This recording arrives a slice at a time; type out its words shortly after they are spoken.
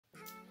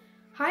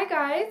Hi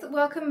guys,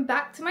 welcome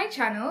back to my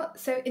channel.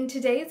 So in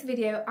today's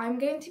video, I'm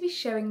going to be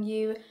showing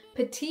you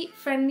petite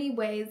friendly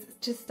ways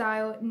to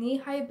style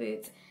knee-high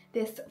boots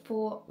this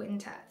fall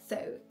winter.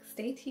 So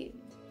stay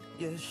tuned.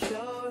 You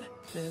showed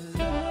me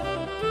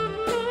love.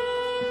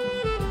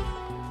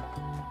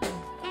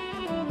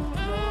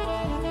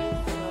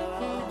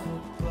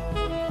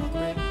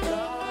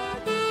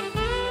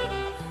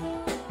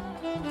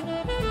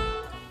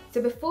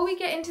 So before we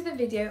get into the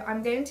video,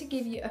 I'm going to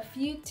give you a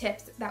few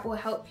tips that will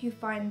help you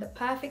find the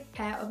perfect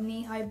pair of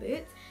knee-high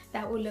boots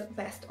that will look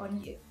best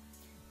on you.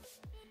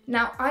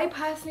 Now, I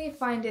personally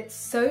find it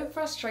so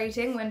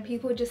frustrating when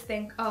people just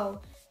think, oh,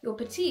 you're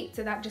petite,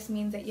 so that just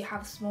means that you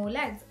have small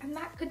legs, and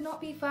that could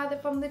not be further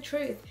from the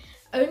truth.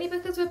 Only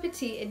because we're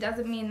petite, it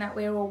doesn't mean that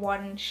we're all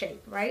one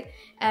shape, right?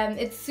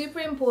 It's super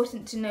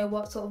important to know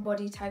what sort of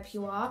body type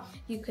you are.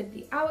 You could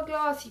be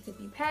hourglass, you could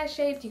be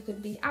pear-shaped, you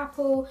could be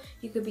apple,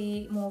 you could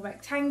be more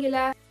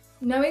rectangular.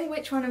 Knowing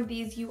which one of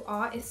these you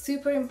are is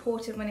super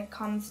important when it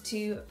comes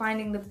to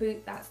finding the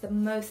boot that's the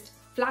most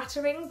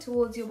flattering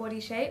towards your body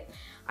shape.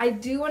 I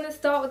do want to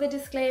start with a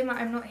disclaimer.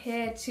 I'm not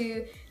here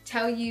to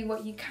tell you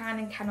what you can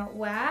and cannot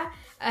wear,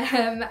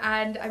 and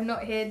I'm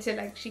not here to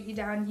like shoot you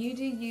down. You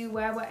do you,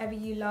 wear whatever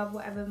you love,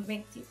 whatever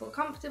makes you feel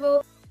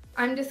comfortable.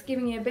 I'm just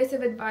giving you a bit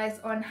of advice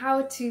on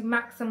how to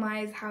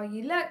maximize how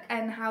you look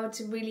and how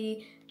to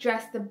really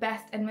dress the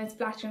best and most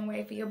flattering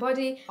way for your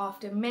body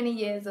after many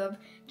years of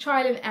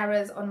trial and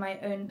errors on my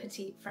own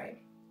petite frame.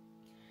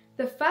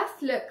 The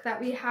first look that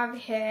we have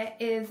here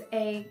is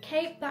a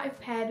cape that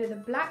I've paired with a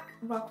black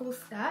ruffle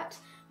skirt,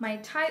 my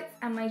tights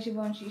and my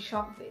Givenchy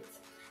shark boots.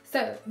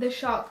 So the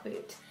shark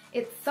boot,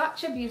 it's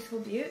such a beautiful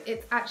boot.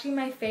 It's actually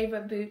my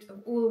favorite boot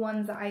of all the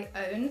ones that I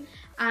own.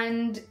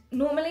 And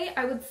normally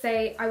I would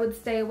say I would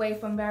stay away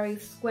from very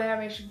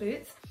squarish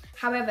boots.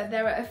 However,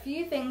 there are a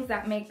few things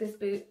that make this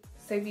boot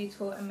so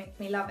beautiful and make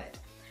me love it.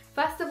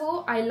 First of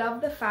all, I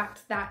love the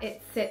fact that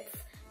it sits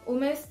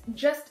almost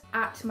just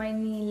at my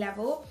knee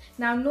level.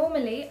 Now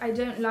normally I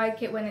don't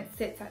like it when it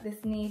sits at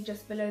this knee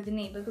just below the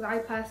knee because I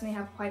personally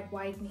have quite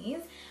wide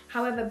knees.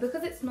 However,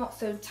 because it's not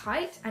so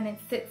tight and it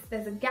sits,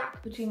 there's a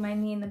gap between my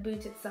knee and the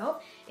boot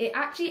itself, it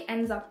actually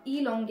ends up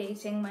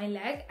elongating my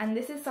leg, and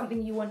this is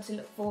something you want to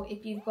look for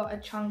if you've got a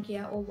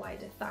chunkier or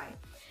wider thigh.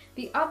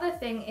 The other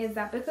thing is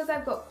that because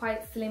I've got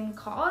quite slim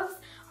calves,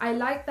 I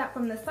like that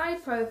from the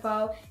side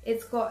profile,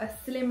 it's got a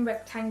slim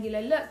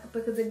rectangular look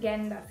because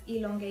again, that's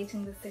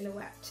elongating the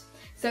silhouette.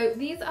 So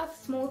these are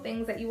small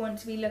things that you want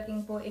to be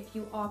looking for if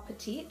you are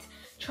petite.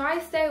 Try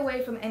stay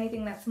away from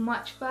anything that's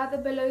much further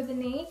below the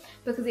knee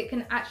because it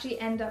can actually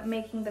end up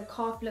making the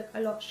calf look a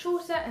lot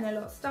shorter and a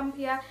lot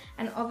stumpier.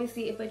 And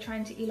obviously if we're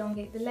trying to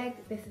elongate the leg,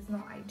 this is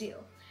not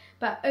ideal.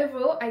 But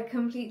overall, I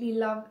completely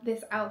love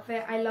this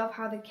outfit. I love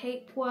how the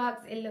cape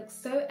works. It looks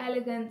so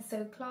elegant,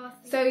 so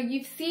classy. So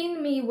you've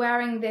seen me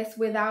wearing this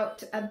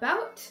without a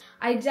belt.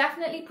 I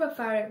definitely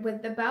prefer it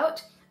with the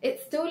belt.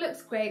 It still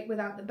looks great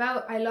without the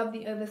belt. I love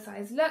the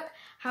oversized look.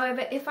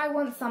 However, if I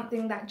want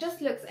something that just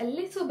looks a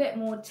little bit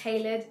more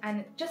tailored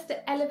and just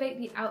to elevate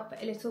the outfit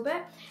a little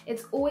bit,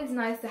 it's always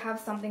nice to have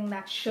something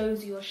that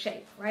shows your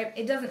shape, right?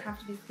 It doesn't have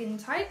to be skin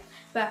tight,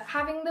 but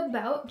having the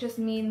belt just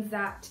means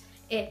that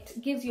it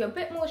gives you a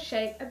bit more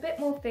shape, a bit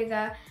more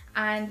figure,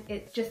 and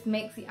it just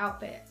makes the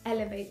outfit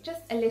elevate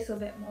just a little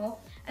bit more.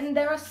 And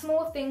there are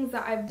small things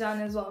that I've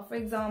done as well. For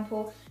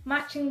example,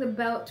 matching the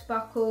belt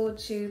buckle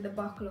to the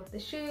buckle of the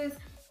shoes.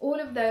 All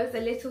of those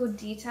are little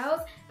details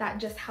that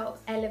just help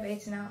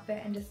elevate an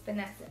outfit and just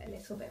finesse it a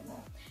little bit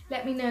more.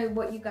 Let me know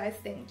what you guys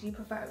think. Do you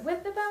prefer it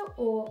with the belt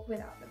or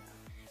without the belt?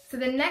 So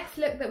the next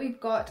look that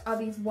we've got are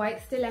these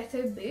white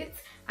stiletto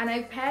boots, and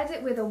I've paired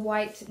it with a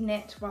white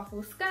knit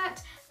ruffle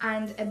skirt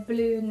and a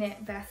blue knit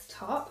vest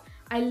top.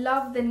 I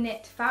love the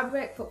knit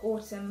fabric for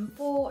autumn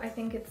fall. I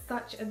think it's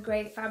such a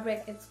great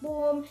fabric. It's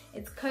warm,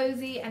 it's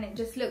cozy, and it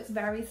just looks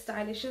very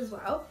stylish as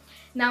well.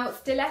 Now,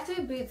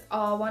 stiletto boots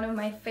are one of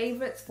my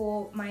favorites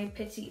for my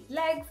petite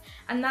legs,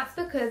 and that's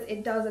because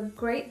it does a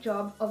great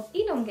job of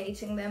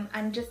elongating them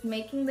and just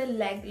making the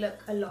leg look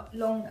a lot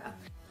longer.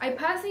 I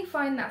personally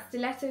find that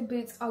stiletto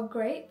boots are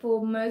great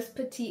for most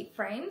petite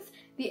frames.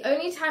 The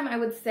only time I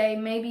would say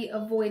maybe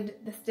avoid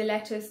the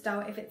stiletto style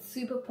if it's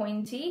super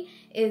pointy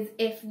is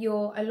if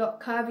you're a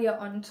lot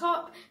curvier on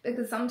top,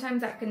 because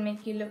sometimes that can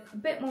make you look a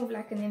bit more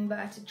like an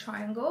inverted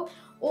triangle,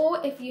 or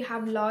if you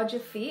have larger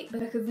feet,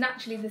 because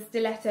naturally the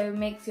stiletto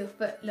makes your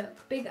foot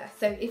look bigger.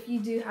 So if you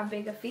do have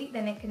bigger feet,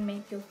 then it can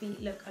make your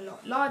feet look a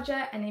lot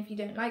larger, and if you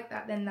don't like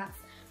that, then that's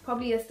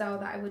probably a style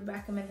that I would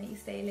recommend that you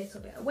stay a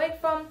little bit away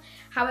from.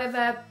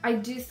 However, I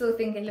do still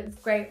think it looks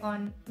great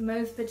on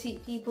most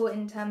petite people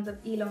in terms of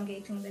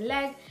elongating the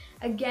leg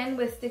Again,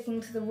 we're sticking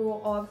to the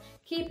rule of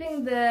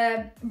keeping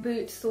the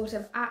boot sort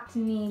of at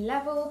knee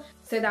level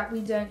so that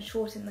we don't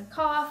shorten the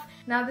calf.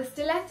 Now the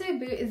stiletto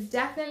boot is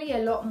definitely a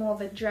lot more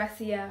of a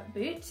dressier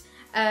boot.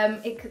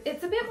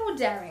 It's a bit more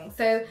daring,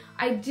 so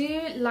I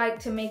do like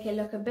to make it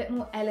look a bit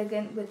more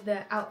elegant with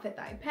the outfit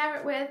that I pair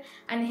it with,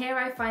 and here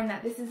I find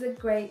that this is a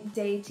great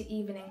day to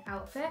evening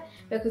outfit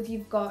because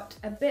you've got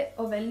a bit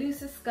of a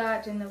looser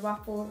skirt in the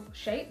ruffle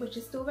shape, which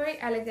is still very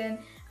elegant,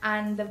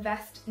 and the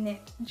vest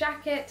knit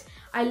jacket.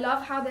 I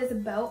love how there's a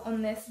belt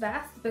on this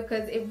vest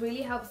because it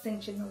really helps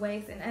cinch in the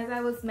waist, and as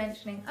I was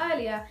mentioning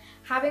earlier,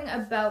 having a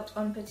belt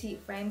on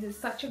petite frames is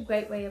such a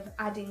great way of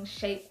adding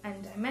shape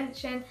and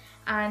dimension,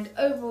 and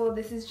overall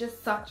this is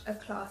just such a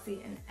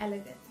classy and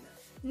elegant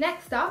look.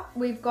 Next up,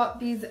 we've got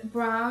these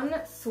brown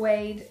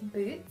suede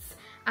boots,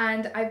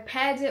 and I've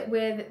paired it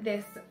with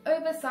this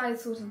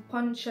oversized sort of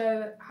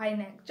poncho high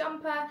neck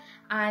jumper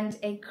and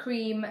a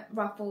cream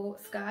ruffle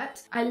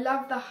skirt. I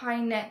love the high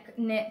neck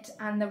knit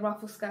and the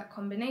ruffle skirt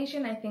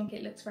combination. I think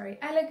it looks very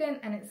elegant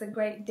and it's a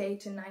great day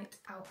to night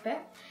outfit.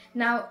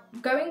 Now,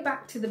 going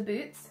back to the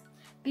boots,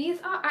 these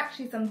are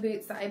actually some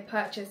boots that I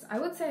purchased, I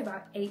would say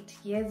about 8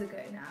 years ago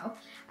now.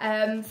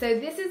 So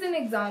this is an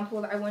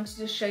example that I wanted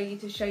to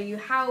show you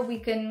how we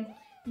can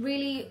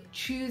really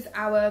choose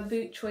our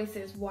boot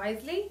choices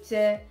wisely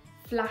to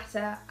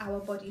flatter our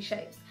body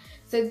shapes.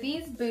 So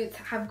these boots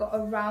have got a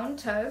round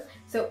toe,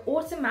 so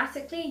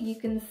automatically you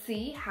can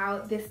see how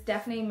this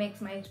definitely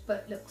makes my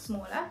foot look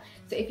smaller.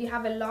 So if you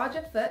have a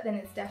larger foot, then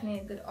it's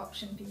definitely a good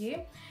option for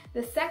you.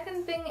 The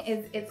second thing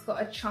is it's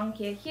got a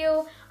chunkier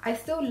heel. I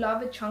still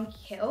love a chunky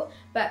heel,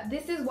 but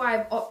this is why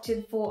I've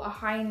opted for a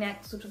high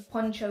neck sort of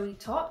poncho-y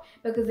top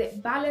because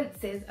it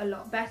balances a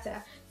lot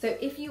better. So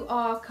if you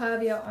are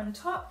curvier on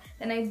top,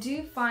 then I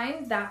do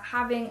find that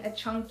having a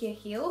chunkier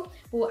heel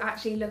will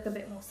actually look a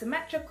bit more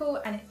symmetrical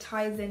and it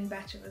ties in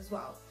better as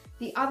well.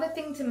 The other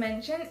thing to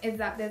mention is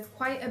that there's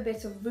quite a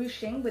bit of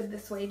ruching with the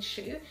suede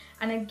shoe,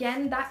 and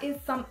again that is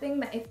something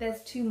that if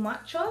there's too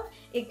much of,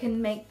 it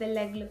can make the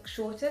leg look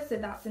shorter, so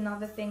that's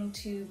another thing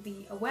to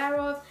be aware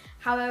of.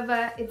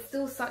 However, it's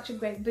still such a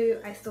great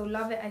boot, I still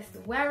love it, I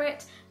still wear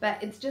it,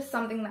 but it's just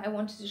something that I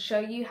wanted to show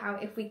you how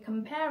if we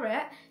compare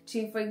it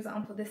to, for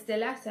example, the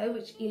stiletto,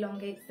 which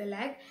elongates the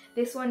leg,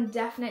 this one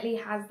definitely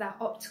has that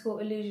optical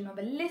illusion of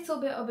a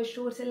little bit of a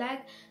shorter leg,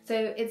 so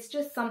it's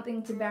just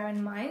something to bear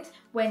in mind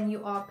when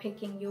you are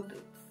picking your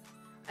boots.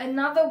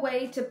 Another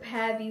way to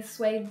pair these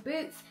suede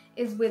boots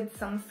is with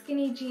some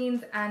skinny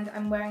jeans, and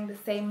I'm wearing the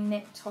same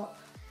knit top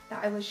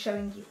that I was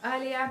showing you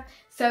earlier.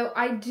 So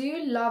I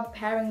do love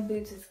pairing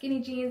boots with skinny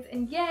jeans,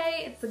 and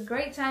yay, it's a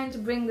great time to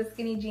bring the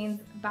skinny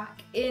jeans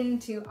back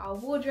into our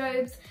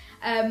wardrobes.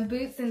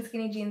 Boots and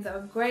skinny jeans are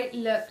a great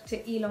look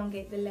to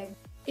elongate the leg.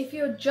 If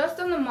you're just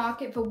on the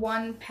market for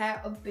one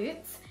pair of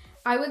boots,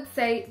 I would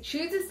say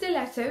choose a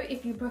stiletto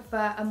if you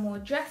prefer a more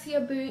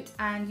dressier boot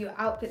and your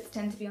outfits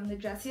tend to be on the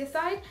dressier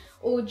side,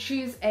 or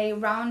choose a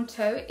round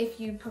toe if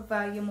you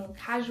prefer your more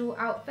casual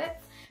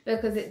outfits,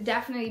 because it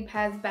definitely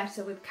pairs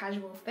better with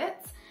casual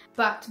fits,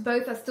 but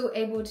both are still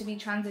able to be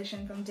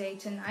transitioned from day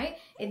to night.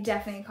 It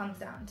definitely comes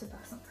down to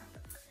personal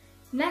preference.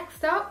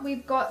 Next up,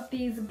 we've got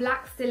these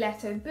black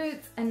stiletto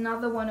boots,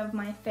 another one of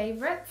my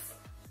favorites.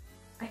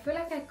 I feel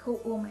like I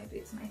call all my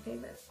boots my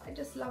favorites. I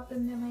just love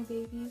them, they're my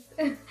babies.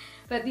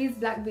 But these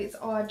black boots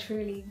are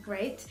truly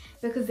great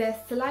because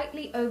they're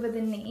slightly over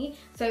the knee.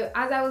 So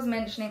as I was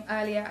mentioning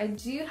earlier, I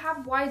do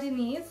have wider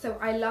knees, so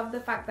I love the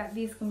fact that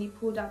these can be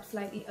pulled up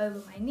slightly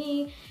over my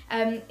knee.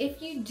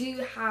 If you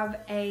do have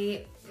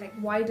a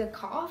wider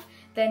calf,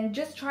 then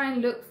just try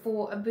and look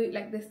for a boot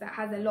like this that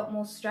has a lot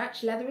more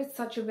stretch. Leather is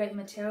such a great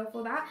material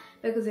for that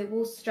because it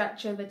will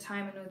stretch over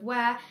time and with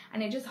wear,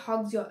 and it just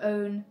hugs your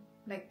own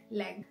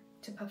leg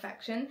to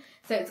perfection.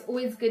 So it's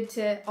always good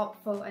to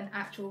opt for an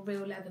actual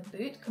real leather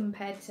boot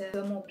compared to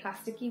a more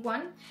plasticky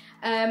one.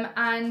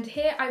 And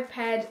here I've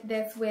paired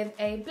this with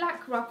a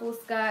black ruffle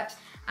skirt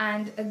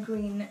and a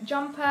green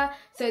jumper.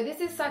 So this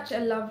is such a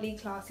lovely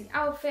classy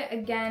outfit.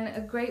 Again,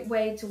 a great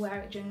way to wear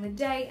it during the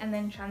day and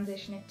then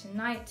transition it to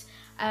night.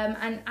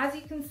 And as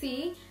you can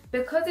see,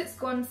 because it's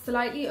gone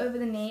slightly over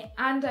the knee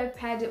and I've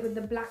paired it with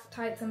the black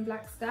tights and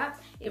black skirt,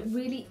 it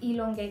really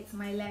elongates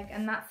my leg,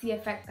 and that's the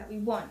effect that we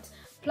want.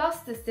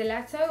 Plus the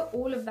stiletto,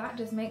 all of that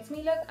just makes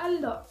me look a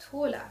lot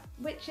taller,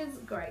 which is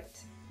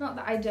great. Not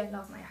that I don't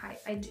love my height,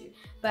 I do,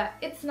 but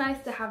it's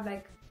nice to have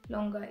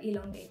longer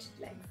elongated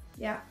legs,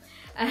 yeah?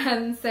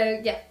 So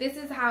yeah, this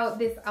is how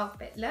this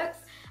outfit looks.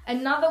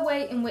 Another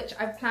way in which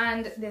I've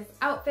planned this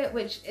outfit,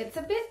 which it's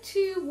a bit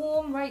too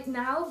warm right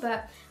now,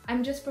 but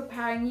I'm just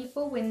preparing you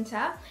for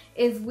winter,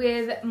 is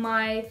with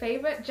my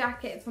favorite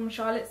jacket from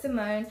Charlotte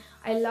Simone.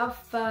 I love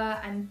fur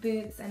and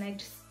boots, and I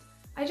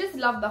just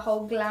love the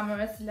whole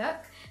glamorous look.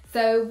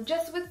 So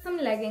just with some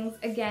leggings,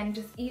 again,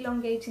 just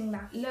elongating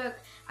that look,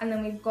 and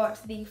then we've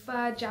got the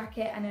fur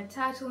jacket and a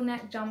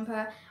turtleneck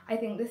jumper. I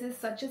think this is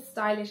such a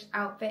stylish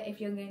outfit if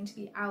you're going to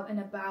be out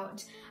and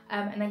about,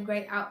 and a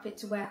great outfit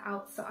to wear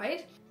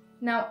outside.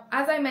 Now,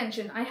 as I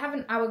mentioned, I have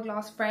an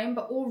hourglass frame,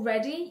 but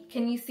already,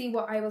 can you see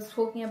what I was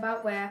talking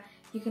about where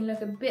you can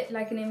look a bit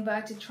like an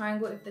inverted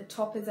triangle if the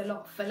top is a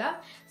lot fuller?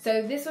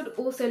 So this would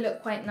also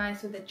look quite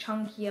nice with a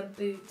chunkier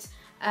boot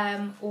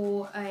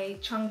or a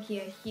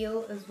chunkier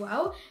heel as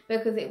well,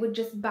 because it would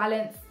just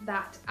balance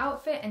that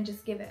outfit and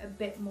just give it a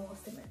bit more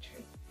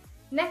symmetry.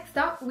 Next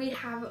up, we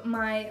have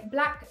my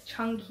black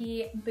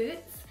chunky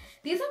boots.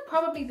 These are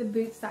probably the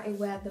boots that I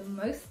wear the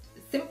most,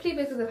 simply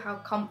because of how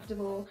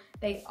comfortable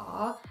they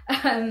are.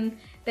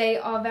 They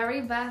are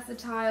very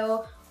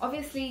versatile.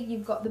 Obviously,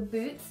 you've got the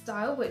boot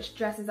style, which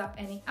dresses up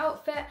any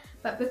outfit,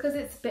 but because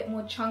it's a bit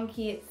more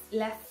chunky, it's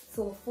less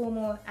sort of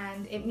formal,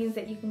 and it means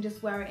that you can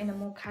just wear it in a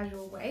more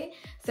casual way.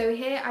 So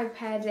here I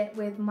paired it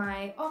with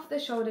my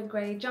off-the-shoulder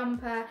grey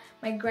jumper,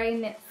 my grey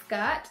knit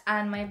skirt,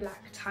 and my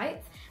black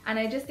tights, and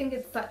I just think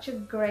it's such a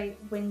great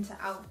winter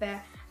outfit.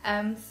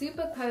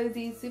 Super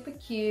cozy, super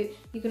cute.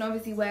 You can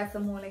obviously wear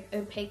some more like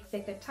opaque,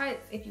 thicker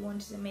tights if you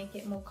wanted to make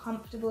it more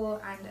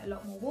comfortable and a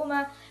lot more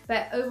warmer,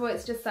 but overall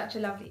it's just such a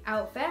lovely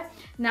outfit.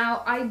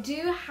 Now, I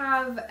do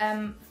have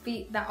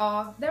feet that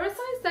are, they're a size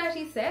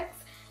 36.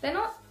 They're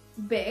not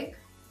big,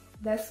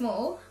 they're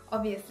small,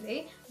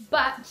 obviously,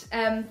 but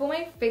for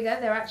my figure,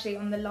 they're actually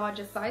on the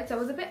larger side, so I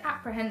was a bit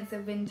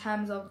apprehensive in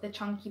terms of the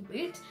chunky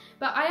boot,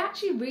 but I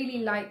actually really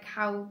like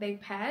how they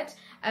paired.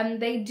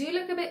 They do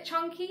look a bit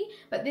chunky,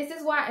 but this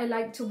is why I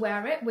like to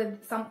wear it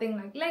with something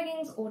like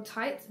leggings or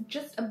tights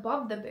just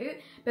above the boot,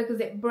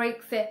 because it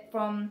breaks it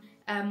from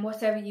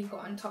whatever you've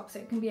got on top, so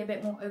it can be a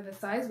bit more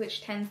oversized,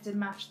 which tends to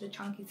match the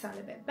chunky style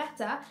a bit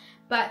better,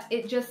 but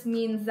it just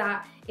means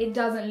that it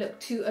doesn't look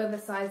too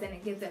oversized and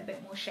it gives it a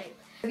bit more shape.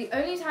 The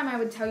only time I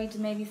would tell you to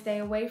maybe stay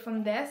away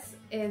from this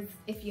is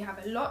if you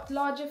have a lot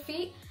larger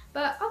feet,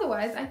 but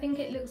otherwise I think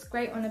it looks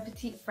great on a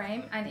petite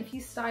frame, and if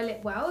you style it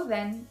well,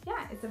 then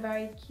yeah, it's a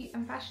very cute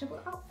and fashionable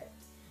outfit.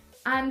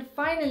 And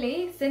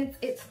finally, since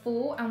it's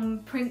fall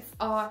and prints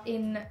are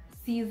in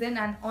season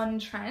and on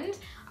trend,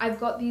 I've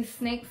got these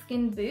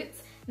snakeskin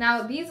boots.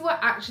 Now, these were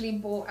actually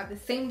bought at the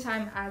same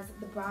time as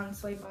the brown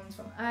suede ones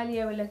from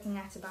earlier. We're looking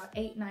at about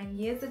 8-9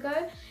 years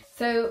ago.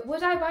 So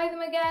would I buy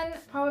them again?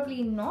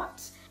 Probably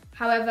not.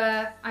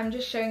 However, I'm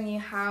just showing you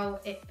how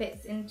it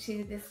fits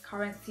into this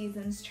current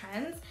season's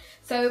trends.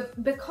 So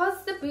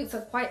because the boots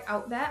are quite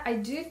out there, I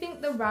do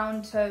think the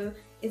round toe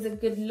is a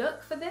good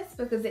look for this,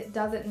 because it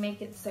doesn't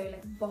make it so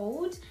like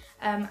bold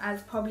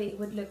as probably it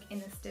would look in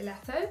a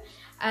stiletto.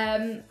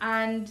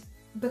 And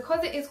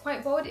because it is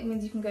quite bold, it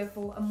means you can go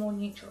for a more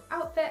neutral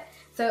outfit.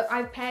 So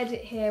I've paired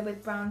it here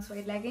with brown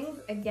suede leggings,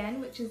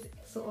 again, which is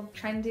sort of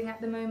trending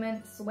at the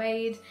moment,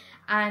 suede,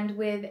 and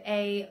with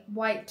a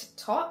white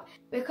top.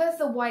 Because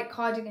the white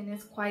cardigan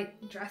is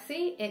quite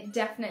dressy, it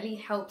definitely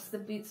helps the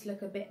boots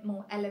look a bit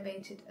more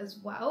elevated as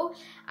well.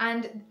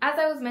 And as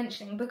I was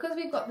mentioning, because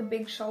we've got the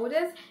big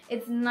shoulders,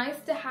 it's nice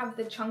to have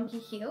the chunky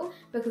heel,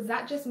 because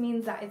that just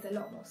means that it's a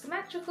lot more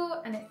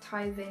symmetrical and it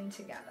ties in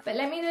together. But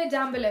let me know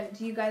down below,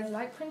 do you guys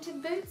like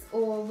printed boots,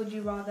 or would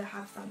you rather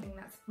have something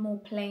that's more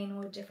plain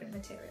or a different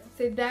material?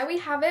 So there we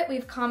have it.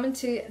 We've come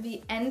to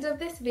the end of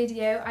this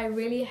video. I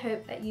really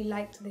hope that you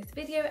liked this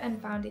video and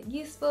found it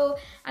useful,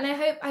 and I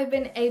hope I've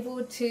been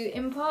able to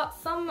impart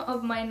some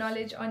of my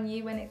knowledge on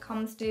you when it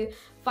comes to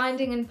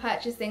finding and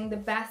purchasing the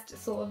best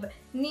sort of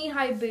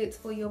knee-high boots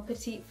for your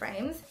petite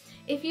frames.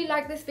 If you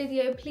like this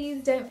video,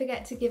 please don't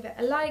forget to give it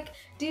a like.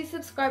 Do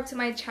subscribe to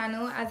my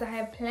channel, as I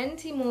have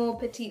plenty more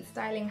petite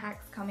styling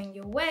hacks coming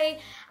your way.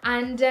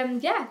 And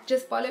yeah,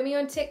 just follow me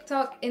on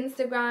TikTok,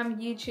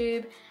 Instagram,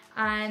 YouTube,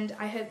 and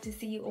I hope to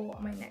see you all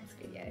on my next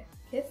video.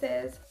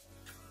 Kisses!